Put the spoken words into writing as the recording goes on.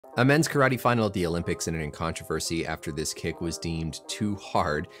A men's karate final at the Olympics ended in controversy after this kick was deemed too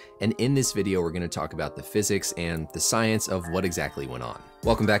hard, and in this video we're going to talk about the physics and the science of what exactly went on.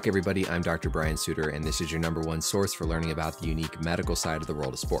 Welcome back everybody, I'm Dr. Brian Sutterer and this is your #1 source for learning about the unique medical side of the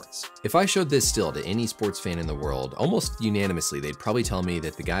world of sports. If I showed this still to any sports fan in the world, almost unanimously they'd probably tell me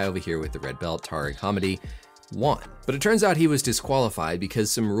that the guy over here with the red belt, Tareg Hamedi, won. But it turns out he was disqualified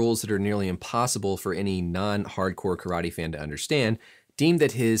because some rules that are nearly impossible for any non-hardcore karate fan to understand deemed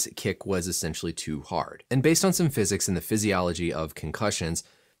that his kick was essentially too hard. And based on some physics and the physiology of concussions,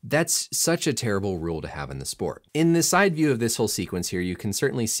 that's such a terrible rule to have in the sport. In the side view of this whole sequence here, you can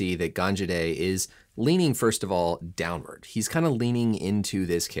certainly see that Ganjzadeh is leaning, first of all, downward. He's kind of leaning into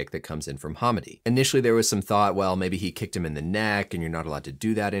this kick that comes in from Hamedi. Initially, there was some thought, well, maybe he kicked him in the neck and you're not allowed to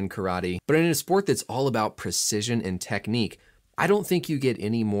do that in karate. But in a sport that's all about precision and technique, I don't think you get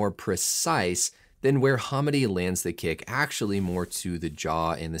any more precise than where Hamedi lands the kick, actually more to the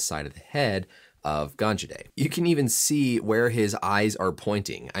jaw and the side of the head of Ganjzadeh. You can even see where his eyes are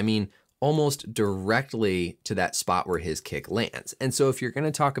pointing. I mean, almost directly to that spot where his kick lands. And so if you're going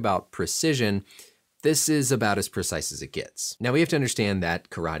to talk about precision, this is about as precise as it gets. Now we have to understand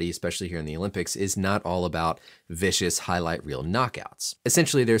that karate, especially here in the Olympics, is not all about vicious highlight reel knockouts.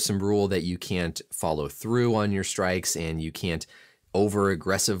 Essentially, there's some rule that you can't follow through on your strikes and you can't over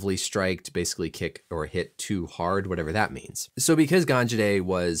aggressively strike to basically kick or hit too hard, whatever that means. So because Ganjzadeh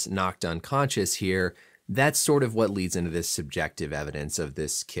was knocked unconscious here, that's sort of what leads into this subjective evidence of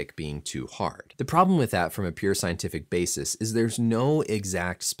this kick being too hard. The problem with that from a pure scientific basis is there's no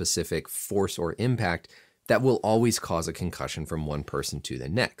exact specific force or impact that will always cause a concussion from one person to the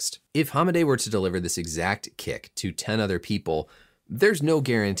next. If Hamedi were to deliver this exact kick to 10 other people, there's no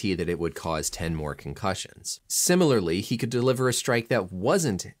guarantee that it would cause 10 more concussions. Similarly, he could deliver a strike that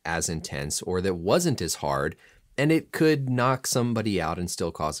wasn't as intense or that wasn't as hard, and it could knock somebody out and still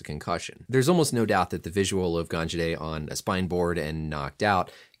cause a concussion. There's almost no doubt that the visual of Ganjzadeh on a spine board and knocked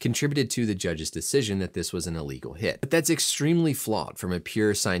out contributed to the judge's decision that this was an illegal hit. But that's extremely flawed from a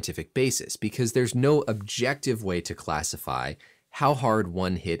pure scientific basis because there's no objective way to classify how hard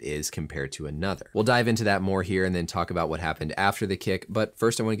one hit is compared to another. We'll dive into that more here and then talk about what happened after the kick, but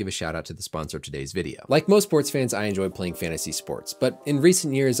first I want to give a shout out to the sponsor of today's video. Like most sports fans, I enjoy playing fantasy sports, but in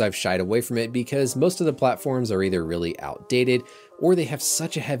recent years I've shied away from it because most of the platforms are either really outdated or they have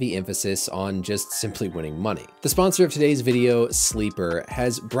such a heavy emphasis on just simply winning money. The sponsor of today's video, Sleeper,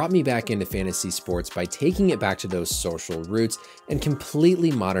 has brought me back into fantasy sports by taking it back to those social roots and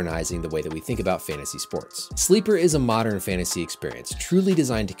completely modernizing the way that we think about fantasy sports. Sleeper is a modern fantasy experience, truly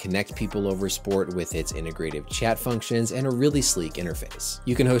designed to connect people over sport with its integrative chat functions and a really sleek interface.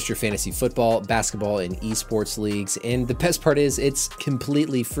 You can host your fantasy football, basketball, and esports leagues, and the best part is it's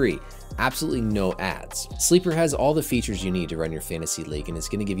completely free. Absolutely no ads. Sleeper has all the features you need to run your fantasy league and is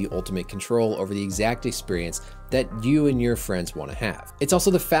going to give you ultimate control over the exact experience that you and your friends want to have. It's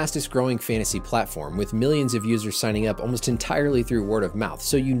also the fastest growing fantasy platform with millions of users signing up almost entirely through word of mouth,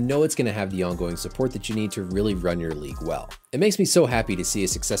 so you know it's going to have the ongoing support that you need to really run your league well. It makes me so happy to see a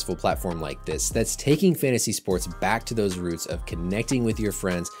successful platform like this that's taking fantasy sports back to those roots of connecting with your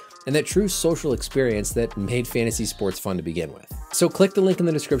friends and that true social experience that made fantasy sports fun to begin with. So click the link in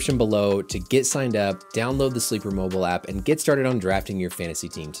the description below to get signed up, download the Sleeper mobile app, and get started on drafting your fantasy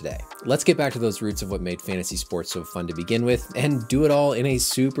team today. Let's get back to those roots of what made fantasy sports so fun to begin with and do it all in a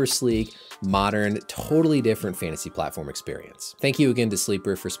super sleek, modern, totally different fantasy platform experience. Thank you again to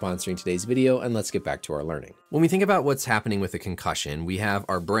Sleeper for sponsoring today's video, and let's get back to our learning. When we think about what's happening with a concussion, we have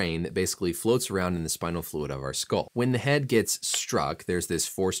our brain that basically floats around in the spinal fluid of our skull. When the head gets struck, there's this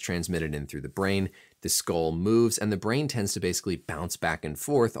force transmitted in through the brain, the skull moves, and the brain tends to basically bounce back and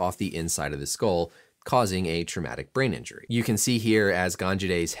forth off the inside of the skull, causing a traumatic brain injury. You can see here as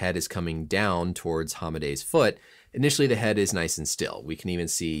Ganjzadeh's head is coming down towards Hamedi's foot, initially the head is nice and still. We can even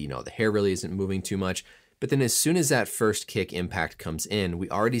see, the hair really isn't moving too much. But then as soon as that first kick impact comes in, we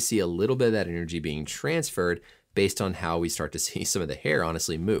already see a little bit of that energy being transferred based on how we start to see some of the hair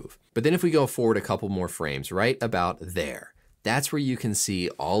honestly move. But then if we go forward a couple more frames, right about there, that's where you can see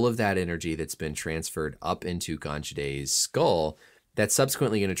all of that energy that's been transferred up into Ganjzadeh's skull that's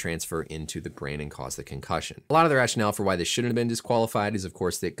subsequently going to transfer into the brain and cause the concussion. A lot of the rationale for why this shouldn't have been disqualified is, of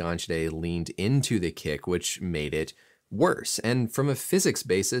course, that Ganjzadeh leaned into the kick, which made it worse. And from a physics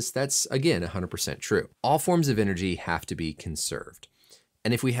basis, that's, again, 100% true. All forms of energy have to be conserved.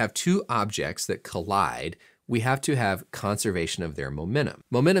 And if we have two objects that collide, we have to have conservation of their momentum.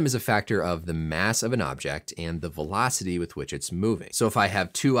 Momentum is a factor of the mass of an object and the velocity with which it's moving. So if I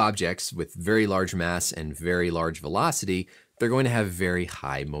have two objects with very large mass and very large velocity, they're going to have very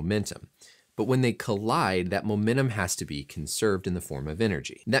high momentum. But when they collide, that momentum has to be conserved in the form of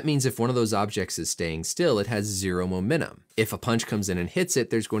energy. That means if one of those objects is staying still, it has zero momentum. If a punch comes in and hits it,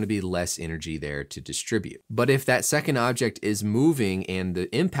 there's going to be less energy there to distribute. But if that second object is moving and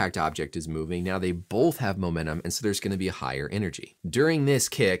the impact object is moving, now they both have momentum, and so there's going to be a higher energy. During this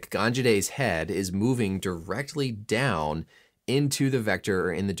kick, Ganjzadeh's head is moving directly down into the vector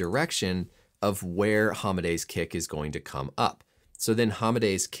or in the direction of where Hamedi's kick is going to come up. So then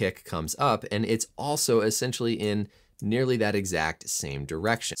Hamedi's kick comes up, and it's also essentially in nearly that exact same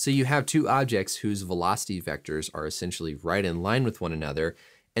direction. So you have two objects whose velocity vectors are essentially right in line with one another,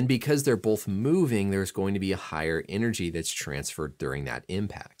 and because they're both moving, there's going to be a higher energy that's transferred during that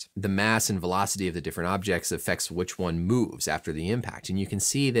impact. The mass and velocity of the different objects affects which one moves after the impact, and you can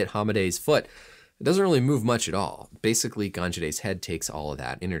see that Hamedi's foot, it doesn't really move much at all. Basically, Ganjzadeh's head takes all of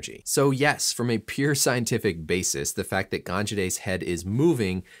that energy. So yes, from a pure scientific basis, the fact that Ganjzadeh's head is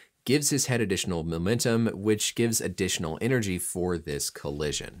moving gives his head additional momentum, which gives additional energy for this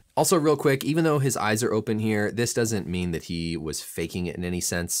collision. Also real quick, even though his eyes are open here, this doesn't mean that he was faking it in any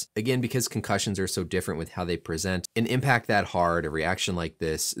sense. Again, because concussions are so different with how they present, an impact that hard, a reaction like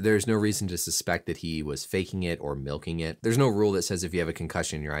this, there's no reason to suspect that he was faking it or milking it. There's no rule that says if you have a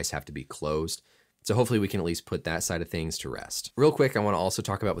concussion, your eyes have to be closed. So hopefully we can at least put that side of things to rest. Real quick, I want to also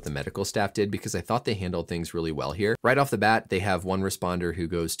talk about what the medical staff did because I thought they handled things really well here. Right off the bat, they have one responder who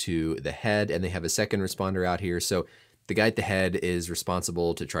goes to the head and they have a second responder out here. So the guy at the head is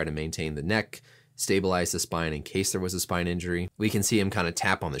responsible to try to maintain the neck, stabilize the spine in case there was a spine injury. We can see him kind of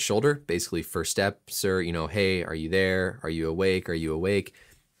tap on the shoulder, basically first step, sir, you know, hey, are you there? Are you awake? Are you awake?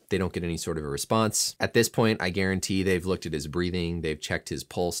 They don't get any sort of a response. At this point, I guarantee they've looked at his breathing, they've checked his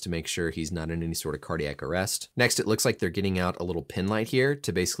pulse to make sure he's not in any sort of cardiac arrest. Next, it looks like they're getting out a little pin light here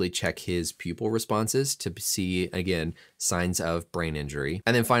to basically check his pupil responses to see, again, signs of brain injury.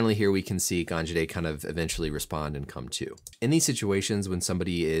 And then finally here we can see Ganjzadeh kind of eventually respond and come to. In these situations, when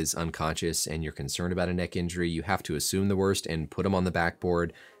somebody is unconscious and you're concerned about a neck injury, you have to assume the worst and put them on the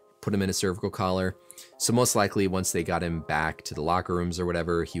backboard, put him in a cervical collar. So most likely once they got him back to the locker rooms or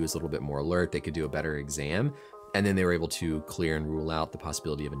whatever, he was a little bit more alert, they could do a better exam, and then they were able to clear and rule out the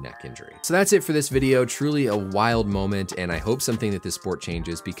possibility of a neck injury. So that's it for this video. Truly a wild moment, and I hope something that this sport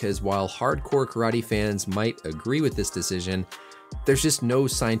changes, because while hardcore karate fans might agree with this decision, there's just no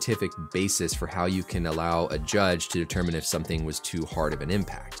scientific basis for how you can allow a judge to determine if something was too hard of an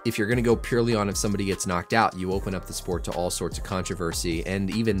impact. If you're gonna go purely on if somebody gets knocked out, you open up the sport to all sorts of controversy, and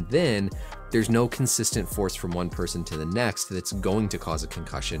even then, there's no consistent force from one person to the next that's going to cause a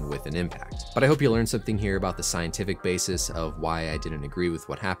concussion with an impact. But I hope you learned something here about the scientific basis of why I didn't agree with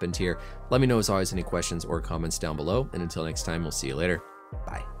what happened here. Let me know as always any questions or comments down below, and until next time, we'll see you later.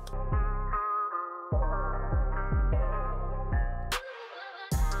 Bye.